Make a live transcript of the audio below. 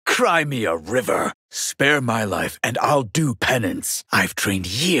Cry me a river. Spare my life and I'll do penance. I've trained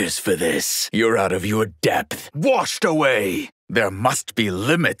years for this. You're out of your depth. Washed away. There must be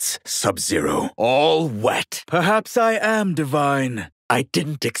limits, Sub-Zero. All wet. Perhaps I am divine. I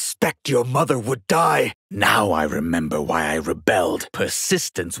didn't expect your mother would die. Now I remember why I rebelled.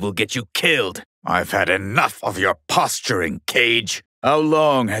 Persistence will get you killed. I've had enough of your posturing, Cage. How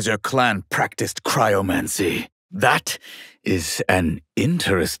long has your clan practiced cryomancy? That is an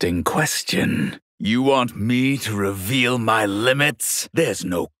interesting question. You want me to reveal my limits? There's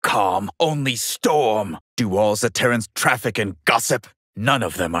no calm, only storm. Do all Zaterrans traffic in gossip? None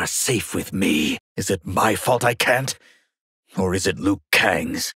of them are safe with me. Is it my fault I can't? Or is it Liu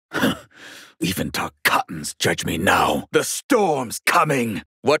Kang's? Even Tarkatan's judge me now. The storm's coming.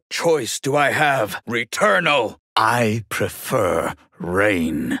 What choice do I have? Returnal. I prefer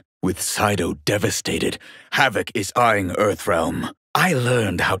rain. With Saido devastated, Havoc is eyeing Earthrealm. I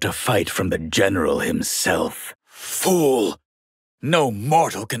learned how to fight from the general himself. Fool! No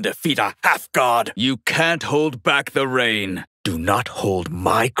mortal can defeat a half-god. You can't hold back the rain. Do not hold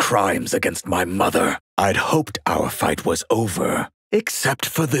my crimes against my mother. I'd hoped our fight was over. Except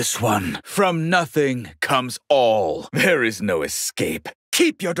for this one. From nothing comes all. There is no escape.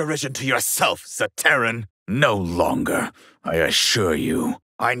 Keep your derision to yourself, Zaterran. No longer, I assure you.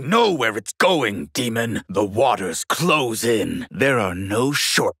 I know where it's going, demon. The waters close in. There are no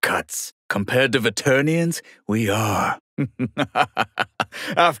shortcuts. Compared to Vaternians, we are.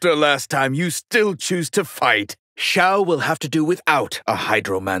 After last time, you still choose to fight. Shao will have to do without a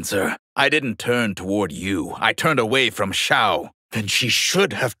hydromancer. I didn't turn toward you. I turned away from Shao. Then she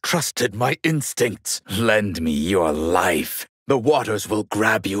should have trusted my instincts. Lend me your life. The waters will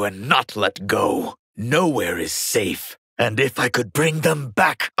grab you and not let go. Nowhere is safe. And if I could bring them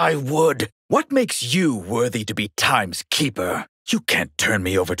back, I would. What makes you worthy to be Time's keeper? You can't turn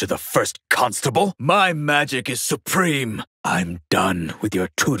me over to the first constable. My magic is supreme. I'm done with your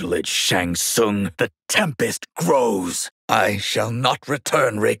tutelage, Shang Tsung. The tempest grows. I shall not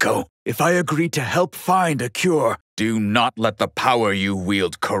return, Reiko. If I agree to help find a cure, do not let the power you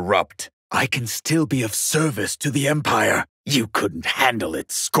wield corrupt. I can still be of service to the Empire. You couldn't handle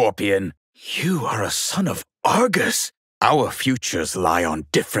it, Scorpion. You are a son of Argus. Our futures lie on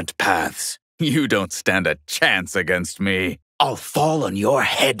different paths. You don't stand a chance against me. I'll fall on your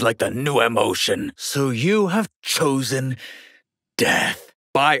head like the new emotion. So you have chosen death.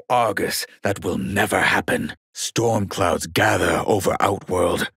 By Argus, that will never happen. Storm clouds gather over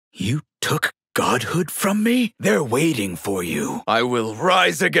Outworld. You took godhood from me? They're waiting for you. I will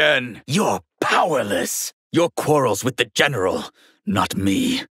rise again. You're powerless. Your quarrels with the general, not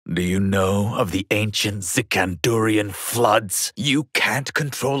me. Do you know of the ancient Zikandurian floods? You can't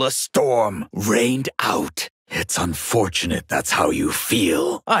control a storm rained out. It's unfortunate that's how you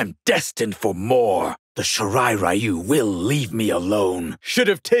feel. I'm destined for more. The Shirai Ryu will leave me alone. Should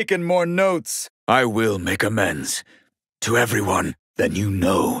have taken more notes. I will make amends. To everyone, then you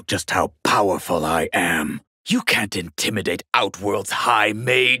know just how powerful I am. You can't intimidate Outworld's high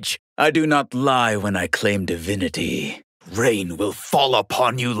mage. I do not lie when I claim divinity. Rain will fall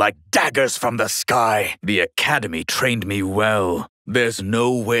upon you like daggers from the sky. The Academy trained me well. There's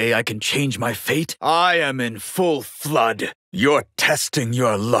no way I can change my fate. I am in full flood. You're testing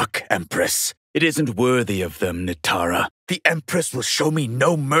your luck, Empress. It isn't worthy of them, Nitara. The Empress will show me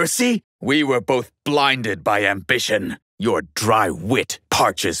no mercy? We were both blinded by ambition. Your dry wit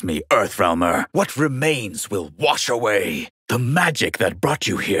parches me, Earthrealmer. What remains will wash away. The magic that brought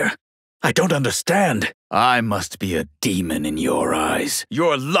you here. I don't understand. I must be a demon in your eyes.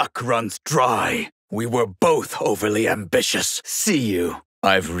 Your luck runs dry. We were both overly ambitious. See you.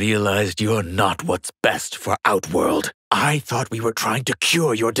 I've realized you're not what's best for Outworld. I thought we were trying to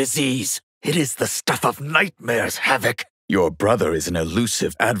cure your disease. It is the stuff of nightmares, Havoc. Your brother is an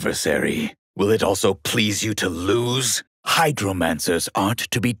elusive adversary. Will it also please you to lose? Hydromancers aren't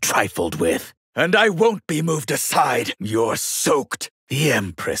to be trifled with. And I won't be moved aside. You're soaked. The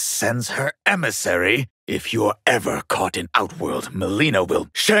Empress sends her emissary. If you're ever caught in Outworld, Melina will.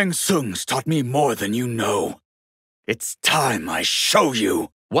 Shang Tsung's taught me more than you know. It's time I show you.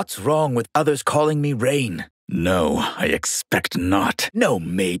 What's wrong with others calling me Rain? No, I expect not. No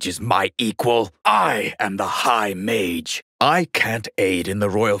mage is my equal. I am the High Mage. I can't aid in the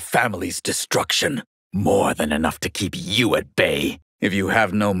royal family's destruction. More than enough to keep you at bay. If you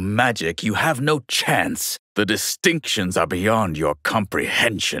have no magic, you have no chance. The distinctions are beyond your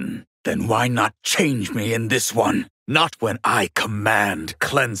comprehension. Then why not change me in this one? Not when I command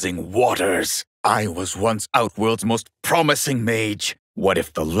cleansing waters. I was once Outworld's most promising mage. What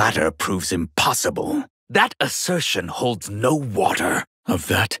if the latter proves impossible? That assertion holds no water. Of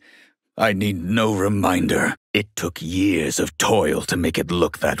that, I need no reminder. It took years of toil to make it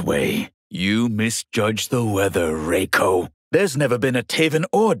look that way. You misjudged the weather, Reiko. There's never been a Taven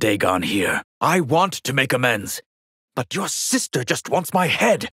or Dagon here. I want to make amends. But your sister just wants my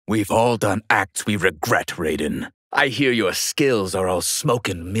head. We've all done acts we regret, Raiden. I hear your skills are all smoke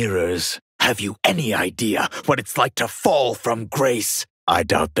and mirrors. Have you any idea what it's like to fall from grace? I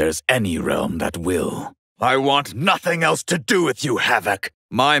doubt there's any realm that will. I want nothing else to do with you, Havoc.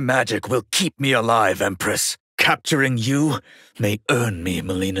 My magic will keep me alive, Empress. Capturing you may earn me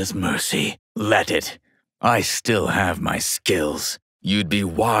Melina's mercy. Let it. I still have my skills. You'd be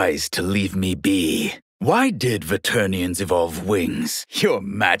wise to leave me be. Why did Vaternians evolve wings? Your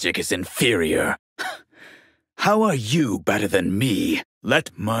magic is inferior. How are you better than me?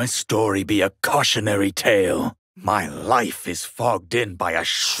 Let my story be a cautionary tale. My life is fogged in by a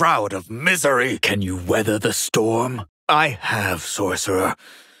shroud of misery. Can you weather the storm? I have, sorcerer,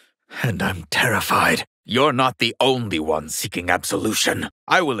 and I'm terrified. You're not the only one seeking absolution.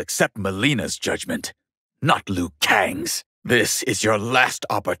 I will accept Melina's judgment, not Liu Kang's. This is your last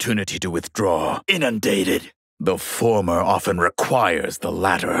opportunity to withdraw. Inundated. The former often requires the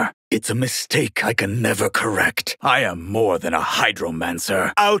latter. It's a mistake I can never correct. I am more than a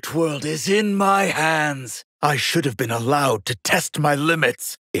hydromancer. Outworld is in my hands. I should have been allowed to test my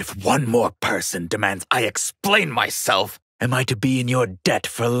limits. If one more person demands I explain myself, am I to be in your debt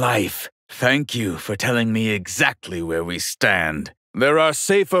for life? Thank you for telling me exactly where we stand. There are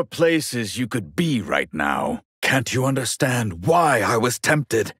safer places you could be right now. Can't you understand why I was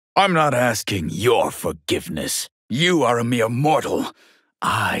tempted? I'm not asking your forgiveness. You are a mere mortal.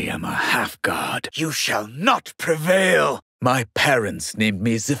 I am a half-god. You shall not prevail. My parents named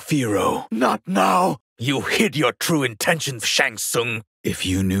me Zephyro. Not now. You hid your true intentions, Shang Tsung. If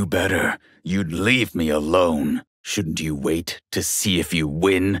you knew better, you'd leave me alone. Shouldn't you wait to see if you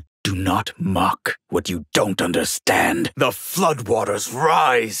win? Do not mock what you don't understand. The floodwaters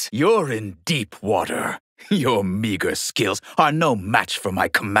rise. You're in deep water. Your meager skills are no match for my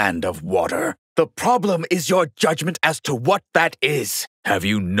command of water. The problem is your judgment as to what that is. Have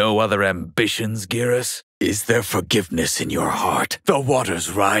you no other ambitions, Geras? Is there forgiveness in your heart? The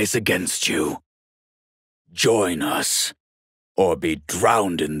waters rise against you. Join us, or be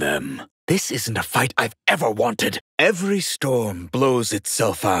drowned in them. This isn't a fight I've ever wanted. Every storm blows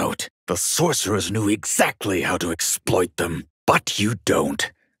itself out. The sorcerers knew exactly how to exploit them. But you don't.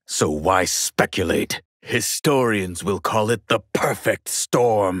 So why speculate? Historians will call it the perfect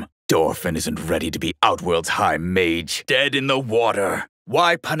storm. Dorfin isn't ready to be Outworld's high mage, dead in the water.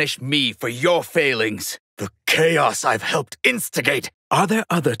 Why punish me for your failings? The chaos I've helped instigate. Are there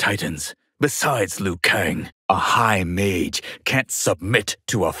other titans besides Liu Kang? A high mage can't submit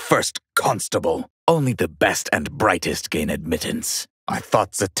to a first constable. Only the best and brightest gain admittance. I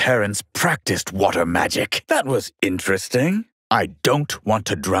thought Zaterrans practiced water magic. That was interesting. I don't want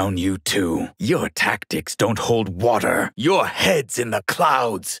to drown you too. Your tactics don't hold water. Your head's in the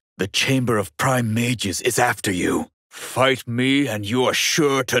clouds. The Chamber of Prime Mages is after you. Fight me and you're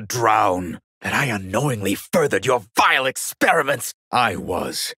sure to drown. That I unknowingly furthered your vile experiments. I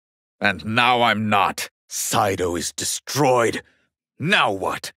was. And now I'm not. Saido is destroyed. Now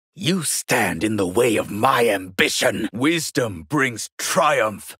what? You stand in the way of my ambition. Wisdom brings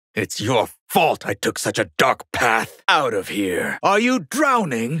triumph. It's your fault I took such a dark path. Out of here. Are you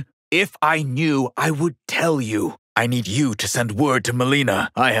drowning? If I knew, I would tell you. I need you to send word to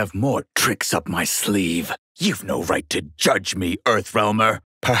Melina. I have more tricks up my sleeve. You've no right to judge me, Earthrealmer.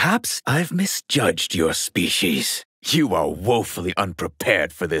 Perhaps I've misjudged your species. You are woefully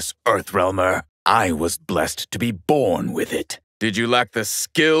unprepared for this, Earthrealmer. I was blessed to be born with it. Did you lack the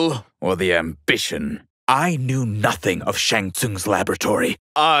skill or the ambition? I knew nothing of Shang Tsung's laboratory.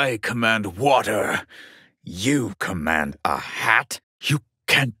 I command water. You command a hat? You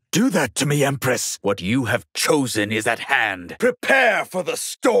can't do that to me, Empress. What you have chosen is at hand. Prepare for the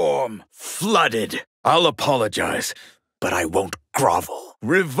storm. Flooded. I'll apologize, but I won't grovel.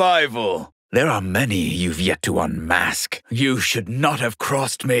 Revival. There are many you've yet to unmask. You should not have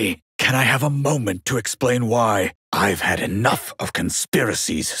crossed me. Can I have a moment to explain why? I've had enough of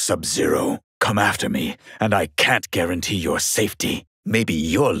conspiracies, Sub-Zero. Come after me, and I can't guarantee your safety. Maybe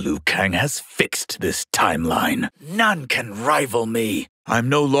your Liu Kang has fixed this timeline. None can rival me. I'm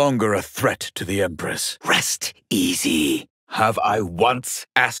no longer a threat to the Empress. Rest easy. Have I once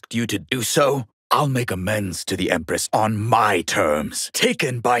asked you to do so? I'll make amends to the Empress on my terms.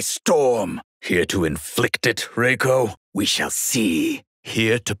 Taken by storm. Here to inflict it, Reiko? We shall see.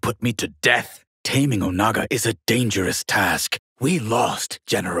 Here to put me to death? Taming Onaga is a dangerous task. We lost,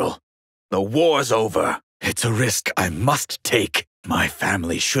 General. The war's over. It's a risk I must take. My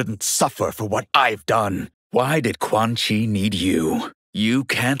family shouldn't suffer for what I've done. Why did Quan Chi need you? You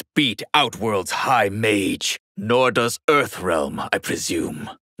can't beat Outworld's High Mage, nor does Earthrealm, I presume.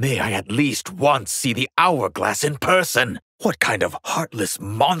 May I at least once see the Hourglass in person? What kind of heartless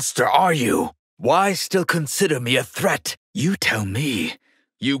monster are you? Why still consider me a threat? You tell me.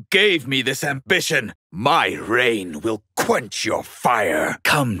 You gave me this ambition. My reign will quench your fire.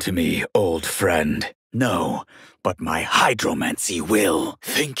 Come to me, old friend. No, but my hydromancy will.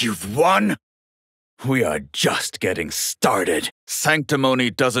 Think you've won? We are just getting started. Sanctimony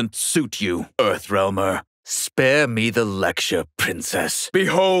doesn't suit you, Earthrealmer. Spare me the lecture, princess.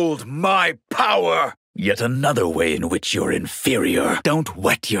 Behold my power! Yet another way in which you're inferior. Don't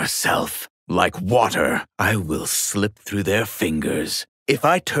wet yourself. Like water, I will slip through their fingers. If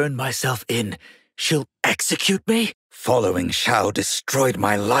I turn myself in, she'll execute me? Following Shao destroyed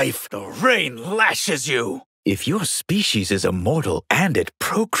my life. The rain lashes you. If your species is immortal and it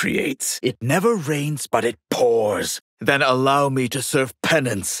procreates, it never rains but it pours. Then allow me to serve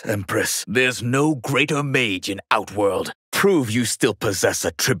penance, Empress. There's no greater mage in Outworld. Prove you still possess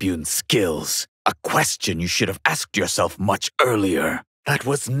a tribune's skills. A question you should have asked yourself much earlier. That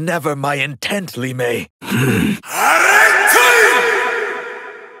was never my intent, Li Mei.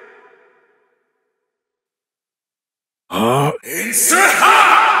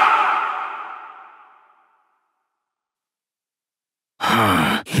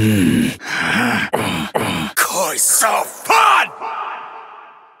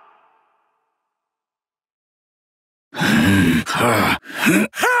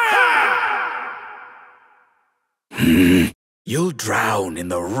 You'll drown in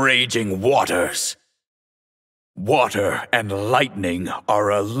the raging waters. Water and lightning are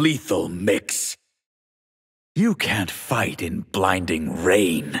a lethal mix. You can't fight in blinding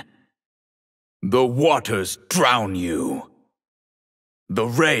rain. The waters drown you. The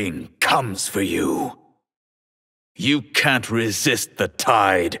rain comes for you. You can't resist the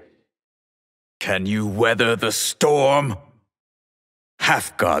tide. Can you weather the storm?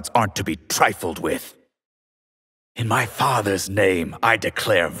 Half-gods aren't to be trifled with. In my father's name, I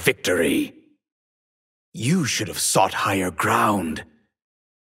declare victory. You should have sought higher ground.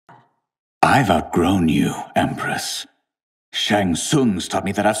 I've outgrown you, Empress. Shang Tsung's taught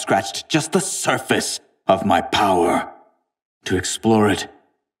me that I've scratched just the surface of my power. To explore it,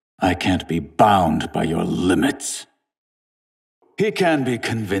 I can't be bound by your limits. He can be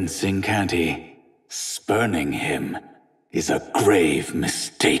convincing, can't he? Spurning him is a grave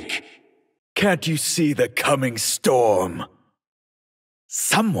mistake. Can't you see the coming storm?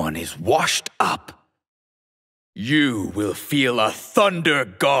 Someone is washed up. You will feel a thunder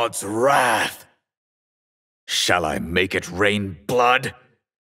god's wrath. Shall I make it rain blood?